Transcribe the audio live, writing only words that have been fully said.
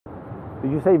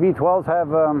Did you say V12s have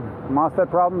MOSFET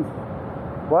problems?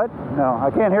 What? No, I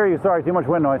can't hear you. Sorry, too much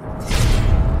wind noise.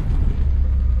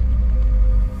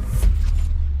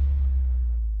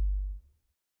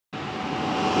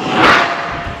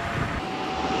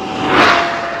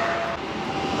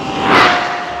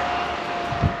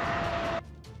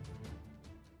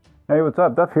 Hey, what's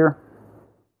up? Duff here.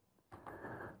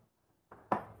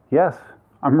 Yes,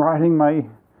 I'm riding my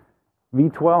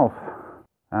V12.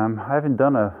 I haven't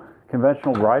done a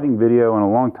conventional riding video in a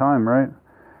long time, right?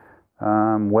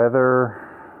 Weather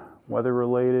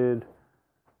related,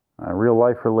 real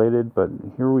life related, but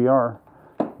here we are.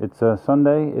 It's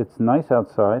Sunday. It's nice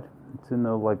outside. It's in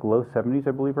the low 70s,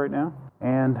 I believe, right now.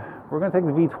 And we're going to take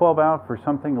the V12 out for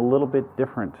something a little bit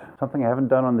different. Something I haven't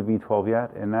done on the V12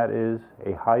 yet, and that is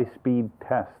a high-speed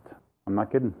test. I'm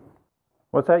not kidding.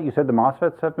 What's that? You said the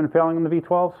MOSFETs have been failing in the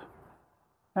V12s?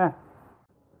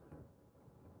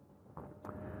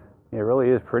 It really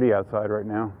is pretty outside right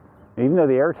now. Even though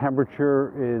the air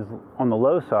temperature is on the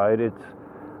low side,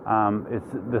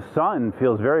 the sun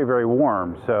feels very, very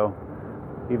warm. So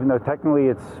even though technically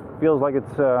it feels like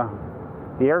the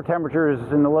air temperature is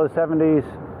in the low 70s,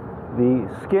 the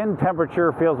skin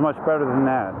temperature feels much better than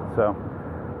that. So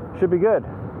should be good.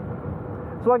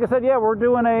 So like I said, yeah, we're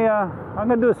doing I'm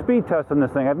going to do a speed test on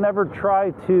this thing. I've never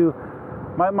tried to.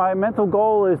 My mental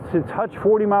goal is to touch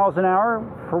 40 miles an hour.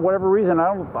 For whatever reason,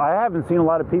 I haven't seen a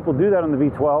lot of people do that on the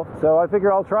V12, so I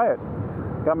figure I'll try it.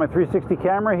 Got my 360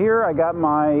 camera here. I got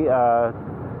my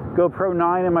GoPro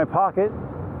 9 in my pocket.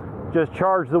 Just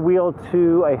charged the wheel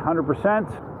to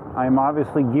 100%. I'm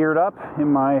obviously geared up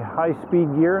in my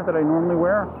high-speed gear that I normally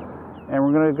wear, and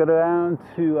we're going to go down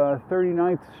to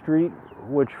 39th Street,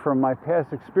 which, from my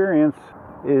past experience,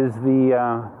 is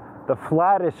the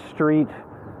flattest street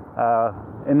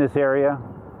in this area,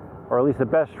 or at least the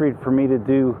best street for me to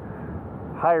do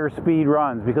higher speed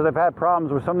runs, because I've had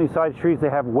problems with some of these side streets. They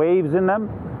have waves in them,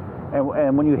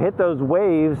 and when you hit those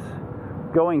waves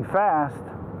going fast,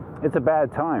 it's a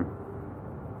bad time.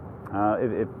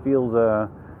 It feels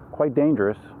quite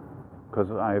dangerous,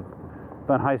 because I've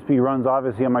done high speed runs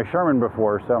obviously on my Sherman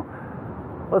before. So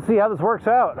let's see how this works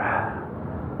out,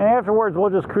 and afterwards we'll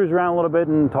just cruise around a little bit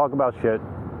and talk about shit.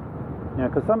 Yeah,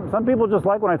 because some people just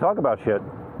like when I talk about shit.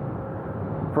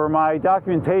 For my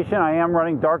documentation, I am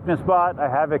running Ninebot. I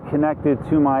have it connected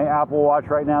to my Apple Watch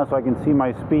right now, so I can see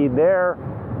my speed there.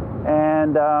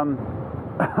 And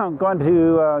I'm going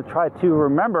to try to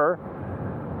remember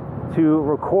to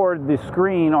record the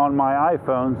screen on my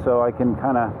iPhone, so I can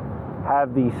kind of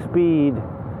have the speed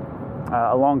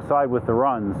alongside with the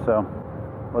runs. So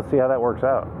let's see how that works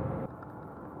out.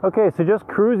 Okay, so just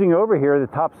cruising over here, the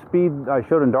top speed I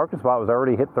showed in Ninebot was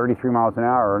already hit 33 miles an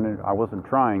hour, and I wasn't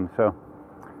trying, so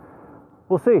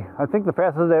we'll see. I think the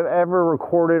fastest I've ever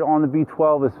recorded on the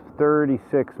V12 is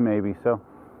 36 maybe, so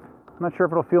I'm not sure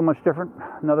if it'll feel much different,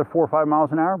 another 4 or 5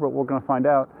 miles an hour, but we're going to find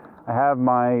out. I have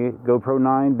my GoPro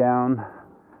 9 down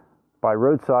by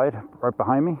roadside, right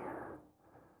behind me,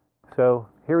 so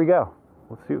here we go.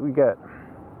 Let's see what we get.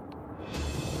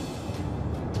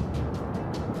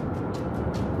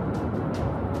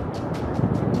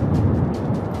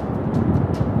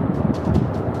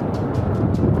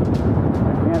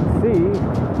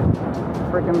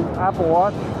 Freaking Apple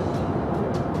Watch.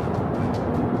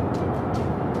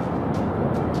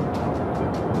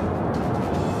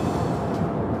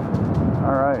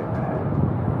 All right.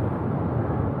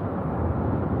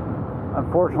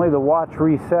 Unfortunately, the watch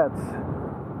resets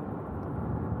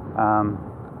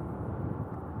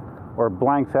or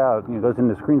blanks out. It goes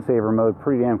into screensaver mode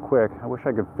pretty damn quick. I wish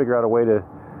I could figure out a way to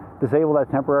disable that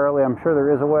temporarily. I'm sure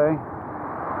there is a way.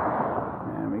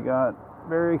 And we got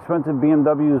very expensive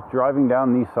BMWs driving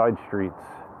down these side streets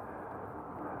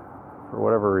for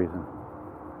whatever reason.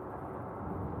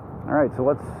 All right, so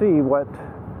let's see what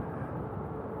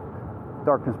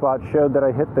Ninebot showed that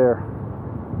I hit there.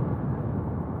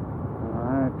 All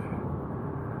right.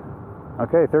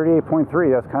 Okay,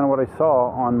 38.3. That's kind of what I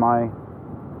saw on my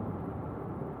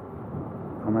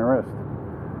wrist.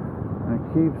 And it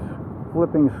keeps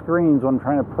flipping screens when I'm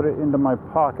trying to put it into my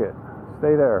pocket.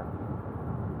 Stay there.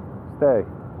 Stay.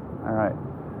 All right.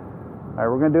 All right,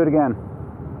 we're going to do it again.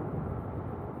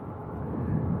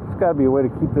 There's got to be a way to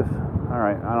keep this. All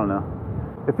right, I don't know.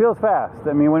 It feels fast.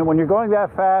 I mean, when you're going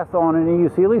that fast on an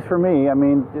EUC, at least for me, I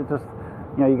mean, it just,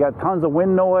 you got tons of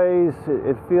wind noise.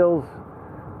 It feels,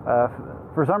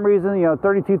 for some reason,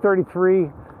 32, 33,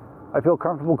 I feel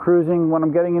comfortable cruising. When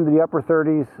I'm getting into the upper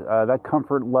 30s, that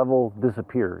comfort level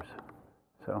disappears.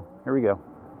 So here we go.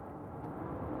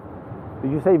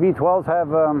 Did you say V12s have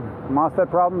MOSFET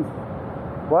problems?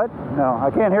 What? No, I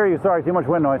can't hear you. Sorry, too much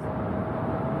wind noise.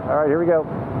 All right, here we go.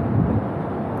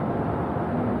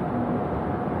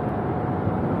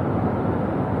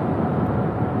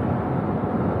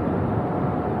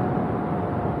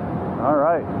 All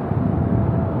right.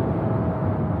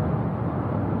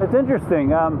 It's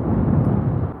interesting. I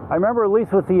remember, at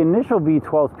least with the initial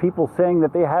V12s, people saying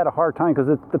that they had a hard time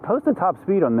because the posted top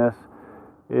speed on this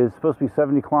is supposed to be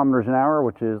 70 kilometers an hour,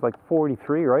 which is like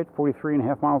 43, right? 43 and a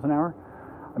half miles an hour.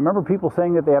 I remember people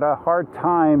saying that they had a hard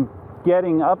time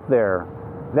getting up there.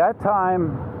 That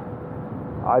time,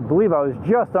 I believe I was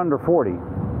just under 40,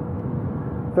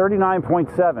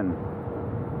 39.7.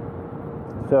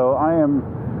 So I am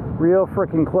real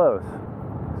freaking close.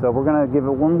 So we're gonna give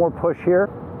it one more push here,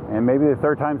 and maybe the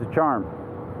third time's a charm.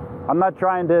 I'm not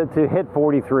trying to hit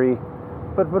 43,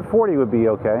 but 40 would be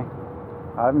okay.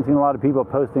 I haven't seen a lot of people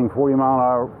posting 40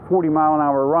 mile an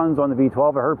hour runs on the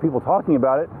V12. I heard people talking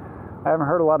about it. I haven't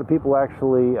heard a lot of people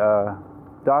actually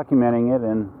documenting it,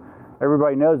 and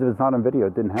everybody knows if it's not on video,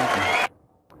 it didn't happen.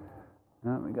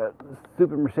 Oh, we got this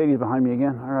stupid Mercedes behind me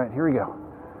again. All right, here we go.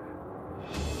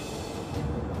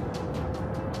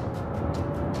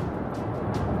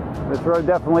 This road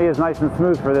definitely is nice and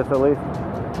smooth for this, at least.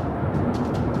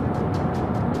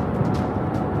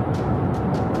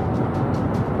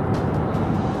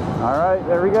 All right,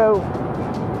 there we go.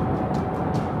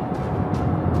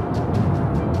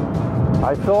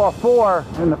 I saw a 4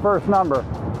 in the first number.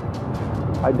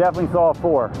 I definitely saw a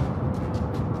 4.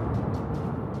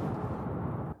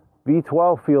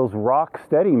 V12 feels rock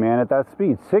steady, man, at that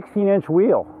speed. 16-inch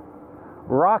wheel.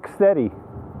 Rock steady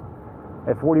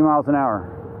at 40 miles an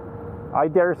hour. I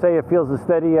dare say it feels as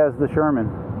steady as the Sherman.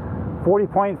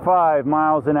 40.5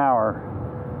 miles an hour.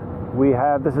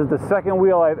 This is the second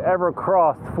wheel I've ever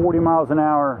crossed 40 miles an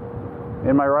hour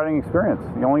in my riding experience.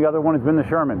 The only other one has been the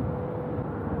Sherman.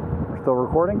 We're still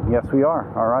recording? Yes, we are.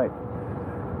 All right.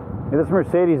 Yeah, this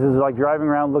Mercedes is like driving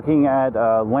around looking at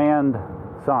land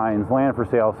signs, land for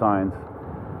sale signs.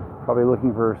 Probably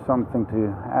looking for something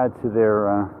to add to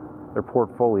their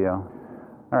portfolio.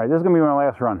 All right, this is gonna be my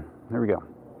last run. Here we go.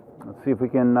 Let's see if we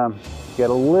can get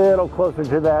a little closer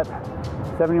to that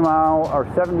 70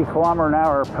 kilometer an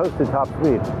hour posted top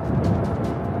speed.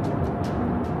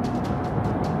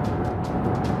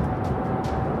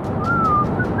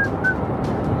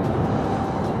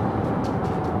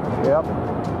 Yep.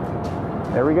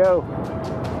 There we go.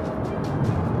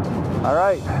 All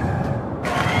right.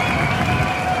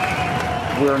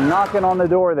 We're knocking on the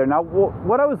door there. Now,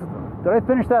 did I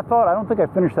finish that thought? I don't think I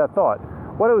finished that thought.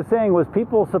 What I was saying was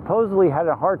people supposedly had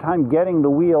a hard time getting the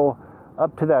wheel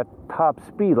up to that top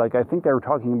speed. Like, I think they were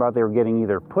talking about they were getting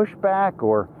either pushback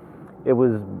or it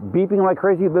was beeping like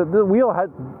crazy. The wheel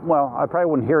had, well, I probably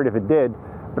wouldn't hear it if it did,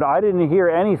 but I didn't hear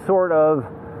any sort of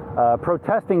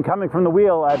protesting coming from the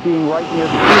wheel at being right near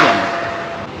the speed limit.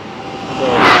 So,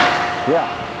 yeah.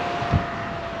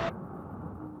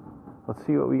 Let's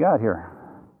see what we got here.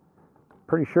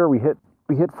 Pretty sure we hit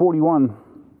 41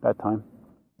 that time,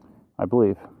 I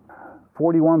believe.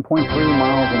 41.3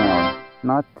 miles an hour.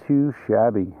 Not too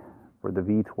shabby for the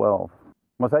V12.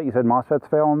 What's that? You said MOSFETs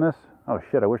fail on this? Oh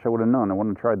shit, I wish I would have known. I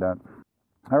wouldn't have tried that.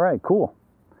 All right, cool.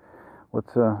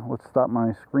 Let's stop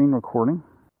my screen recording.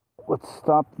 Let's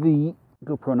stop the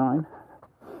GoPro 9.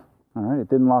 All right, it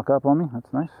didn't lock up on me.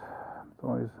 That's nice. It's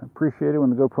always appreciated when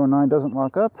the GoPro 9 doesn't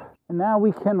lock up. And now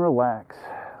we can relax.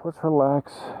 Let's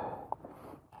relax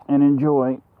and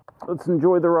enjoy. Let's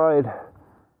enjoy the ride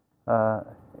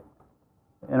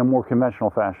in a more conventional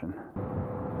fashion.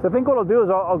 So I think what I'll do is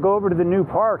I'll go over to the new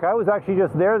park. I was actually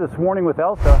just there this morning with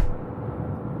Elsa.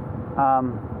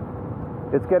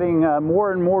 It's getting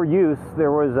more and more use.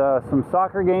 There was some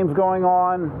soccer games going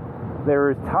on.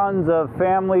 There's tons of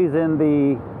families in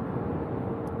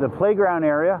the playground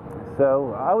area.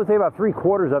 So I would say about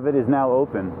 3/4 of it is now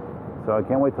open. So I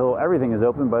can't wait till everything is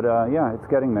open, but yeah, it's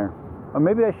getting there. Or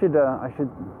maybe I should,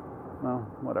 well,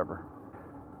 whatever.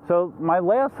 So my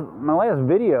last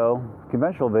video,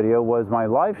 conventional video, was my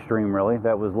live stream, really.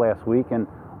 That was last week, and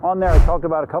on there I talked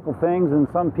about a couple things, and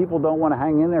some people don't want to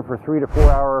hang in there for 3 to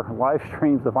 4 hour live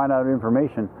streams to find out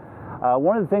information.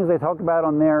 One of the things I talked about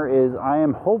on there is I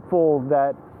am hopeful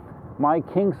that my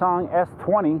KingSong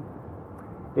S20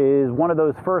 is one of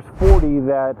those first 40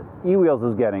 that eWheels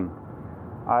is getting.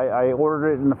 I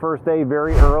ordered it in the first day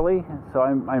very early, so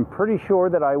I'm pretty sure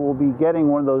that I will be getting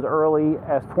one of those early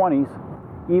S20s.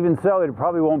 Even so, it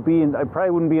probably wouldn't be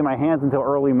in my hands until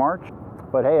early March.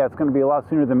 But hey, that's going to be a lot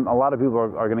sooner than a lot of people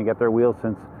are going to get their wheels,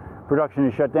 since production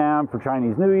is shut down for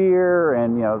Chinese New Year,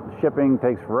 and shipping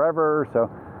takes forever. So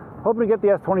hoping to get the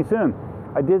S20 soon.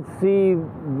 I did see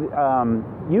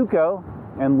Yuko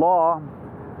and Law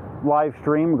live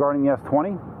stream regarding the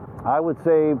S20. I would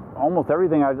say almost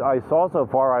everything I saw so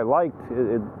far I liked.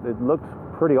 It looked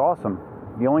pretty awesome.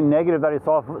 The only negative that I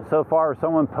saw so far is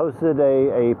someone posted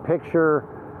a picture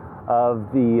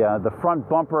of the front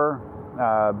bumper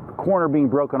corner being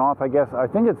broken off, I guess. I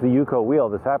think it's the Yuko wheel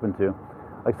this happened to.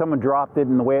 Like someone dropped it,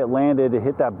 and the way it landed, it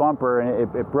hit that bumper,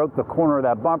 and it broke the corner of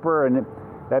that bumper, and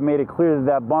that made it clear that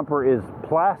that bumper is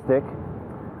plastic,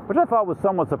 which I thought was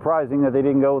somewhat surprising that they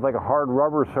didn't go with like a hard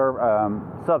rubber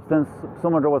substance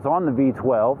similar to what's on the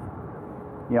V12.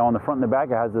 You know, on the front and the back,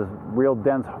 it has this real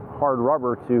dense hard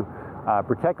rubber to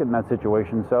protect it in that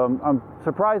situation. So I'm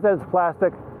surprised that it's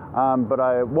plastic, but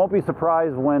I won't be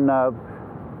surprised when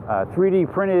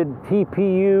 3D printed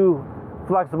TPU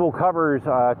flexible covers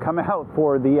come out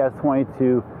for the S20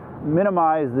 to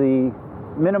minimize the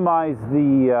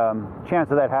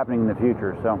chance of that happening in the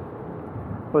future. So,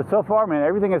 but so far, man,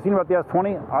 everything I've seen about the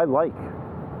S20, I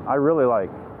really like.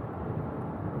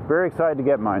 Very excited to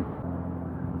get mine.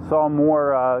 Saw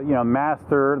more, you know,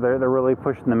 Master. They're really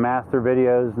pushing the Master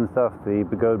videos and stuff. The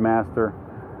Begode Master.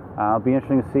 It'll be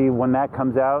interesting to see when that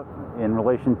comes out in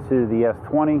relation to the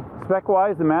S20.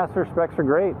 Spec-wise, the Master specs are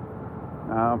great.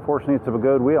 Unfortunately, it's a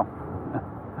Begode wheel.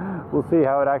 We'll see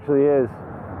how it actually is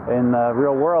in the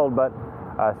real world, but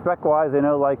spec-wise, I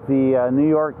know like the New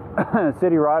York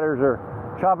City riders are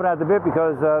chomping at the bit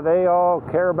because they all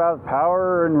care about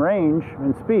power and range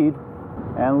and speed,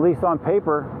 and at least on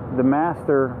paper, the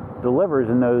Master delivers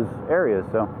in those areas.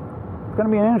 So it's going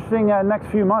to be an interesting next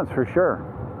few months for sure.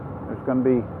 There's going to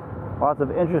be lots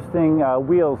of interesting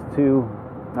wheels to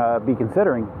be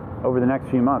considering over the next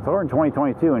few months, or in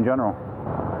 2022 in general.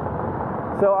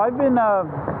 So I've been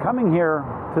coming here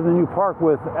to the new park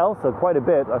with Elsa quite a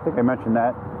bit. I think I mentioned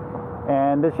that.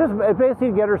 And it's basically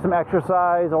to get her some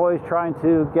exercise, always trying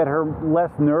to get her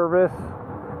less nervous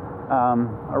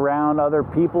around other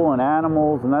people and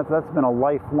animals, and that's been a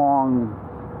lifelong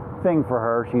thing for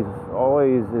her. She's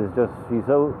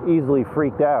so easily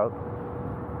freaked out.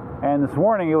 And this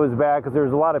morning it was bad because there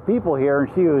was a lot of people here,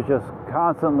 and she was just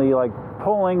constantly like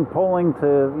pulling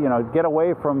to, you know, get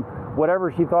away from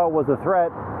whatever she thought was a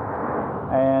threat,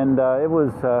 and it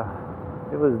was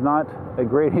not a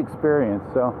great experience.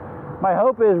 So my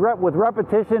hope is with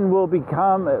repetition will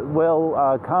come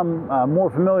more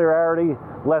familiarity,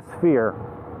 less fear.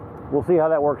 We'll see how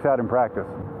that works out in practice.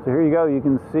 So here you go. You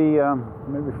can see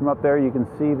maybe from up there you can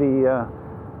see the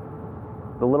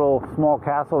little small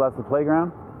castle. That's the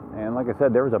playground. And like I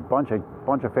said, there was a bunch of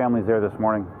families there this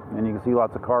morning, and you can see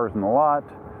lots of cars in the lot.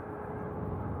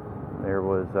 There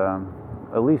was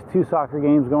at least 2 soccer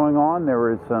games going on. There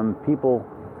was some people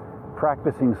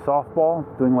practicing softball,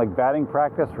 doing like batting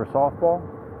practice for softball,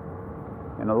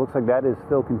 and it looks like that is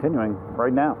still continuing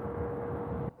right now.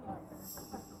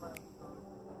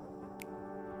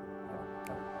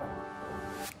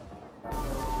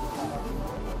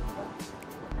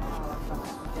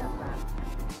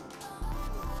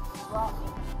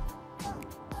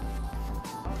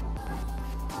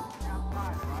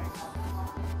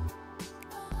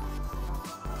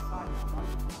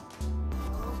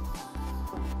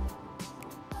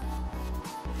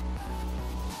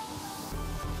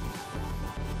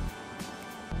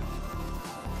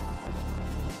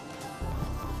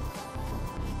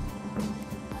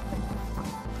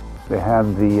 They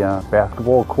have the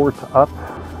basketball courts up,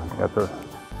 got the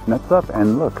nets up,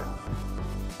 and look,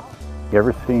 you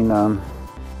ever seen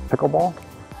pickleball?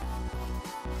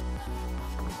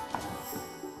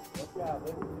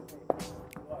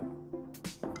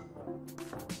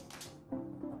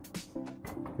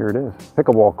 Here it is,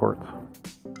 pickleball courts.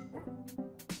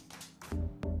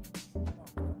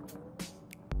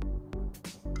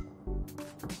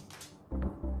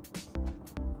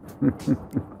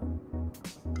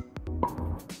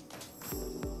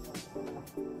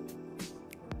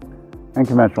 And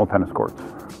conventional tennis courts.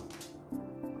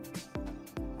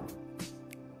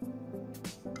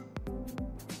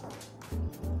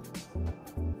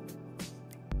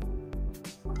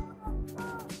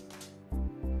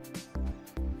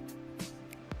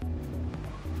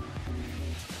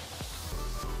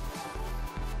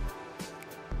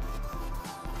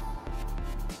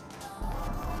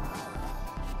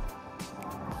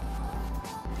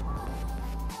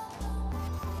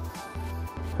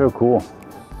 So cool.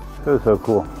 So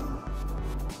cool.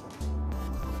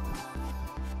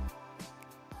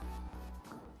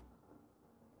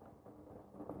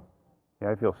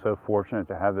 Yeah, I feel so fortunate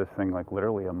to have this thing like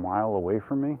literally a mile away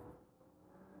from me.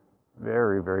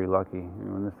 Very, very lucky.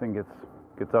 And when this thing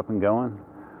gets up and going,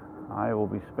 I will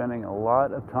be spending a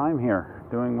lot of time here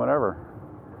doing whatever.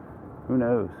 Who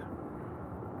knows?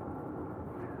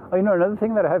 Oh, you know, another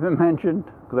thing that I haven't mentioned,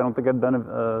 because I don't think I've done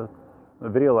a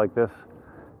video like this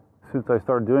since I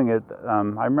started doing it.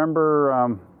 I remember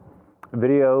a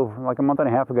video like a month and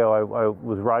a half ago. I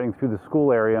was riding through the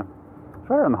school area. It was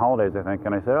right around the holidays, I think,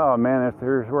 and I said, "Oh man,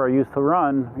 here's where I used to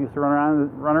run. I used to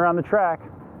run around the track."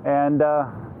 And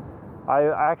I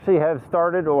actually have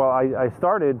started, or I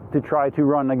started to try to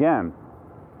run again.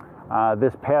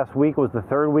 This past week was the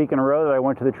third week in a row that I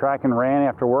went to the track and ran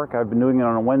after work. I've been doing it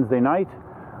on a Wednesday night.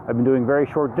 I've been doing very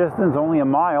short distance, only a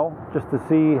mile, just to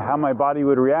see how my body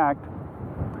would react.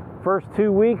 First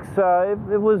 2 weeks,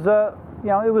 it was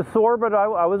it was sore, but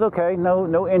I was okay.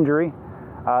 No injury.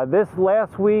 This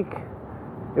last week,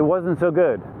 it wasn't so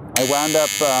good. I wound up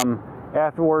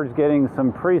afterwards getting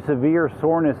some pretty severe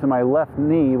soreness in my left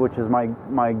knee, which is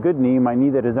my good knee, my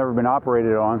knee that has never been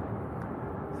operated on.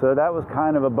 So that was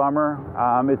kind of a bummer.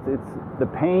 The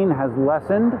pain has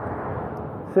lessened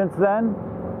since then,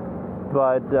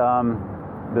 but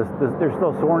there's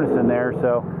still soreness in there.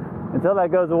 So until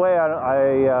that goes away,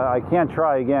 I can't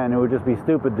try again. It would just be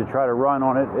stupid to try to run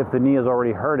on it if the knee is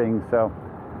already hurting. So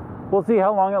we'll see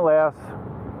how long it lasts.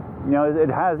 You know, it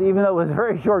has, even though it was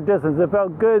very short distance, it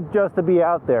felt good just to be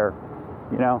out there,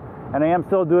 you know. And I am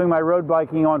still doing my road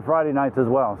biking on Friday nights as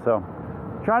well. So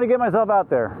trying to get myself out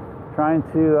there, trying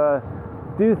to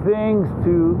do things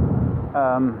to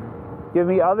give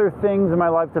me other things in my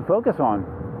life to focus on,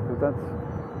 because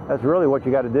that's really what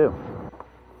you got to do.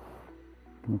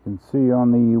 You can see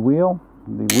on the wheel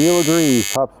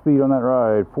agrees. Top speed on that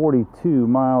ride, 42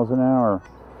 miles an hour.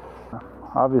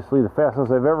 Obviously the fastest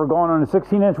I've ever gone on a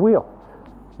 16-inch wheel,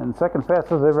 and the second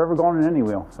fastest I've ever gone on any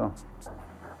wheel. So,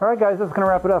 all right, guys, that's gonna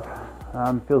wrap it up.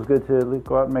 Feels good to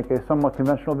go out and make a somewhat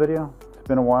conventional video. It's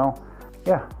been a while.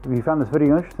 Yeah, if you found this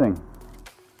video interesting,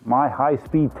 my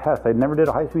high-speed test. I never did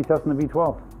a high-speed test in the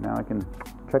V12. Now I can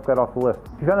check that off the list.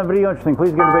 If you found the video interesting,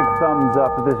 please give it a big thumbs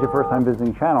up. If this is your first time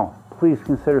visiting the channel, please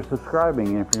consider subscribing.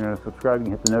 And if you're not subscribing,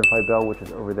 hit the notify bell, which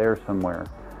is over there somewhere.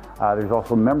 There's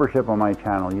also membership on my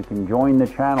channel. You can join the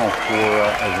channel for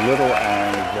as little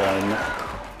as,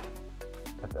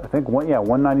 I think,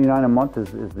 $1.99 a month is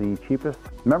the cheapest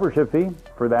membership fee.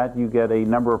 For that, you get a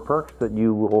number of perks that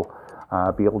you will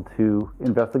be able to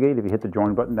investigate if you hit the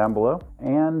join button down below.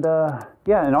 And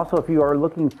and also if you are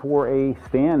looking for a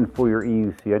stand for your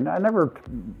EUC, I never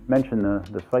mentioned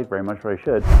the site very much, but I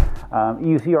should.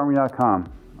 EUCArmy.com.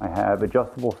 I have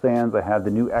adjustable stands. I have the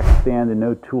new X stand, the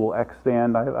No Tool X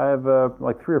stand. I have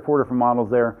like 3 or 4 different models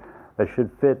there that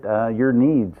should fit your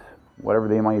needs, whatever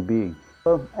they might be.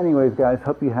 So anyways, guys,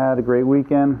 hope you had a great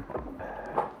weekend.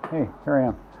 Hey, here I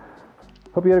am.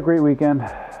 Hope you had a great weekend.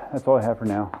 That's all I have for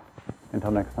now. Until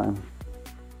next time,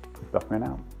 Duckman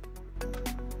out.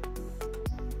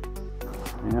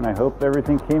 And I hope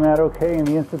everything came out okay in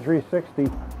the Insta360.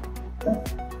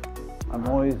 I'm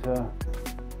always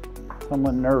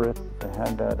somewhat nervous. I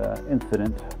had that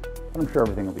incident, but I'm sure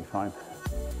everything will be fine.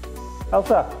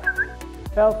 Elsa!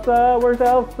 Elsa! Where's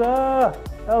Elsa?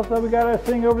 Elsa, we gotta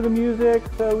sing over the music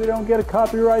so we don't get a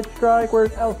copyright strike.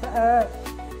 Where's Elsa at?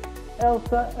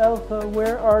 Elsa, Elsa,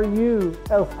 where are you?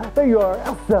 Elsa, there you are,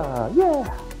 Elsa!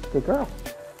 Yeah! Good girl.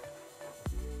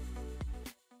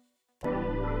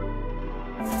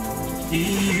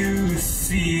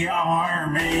 EUC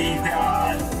Army.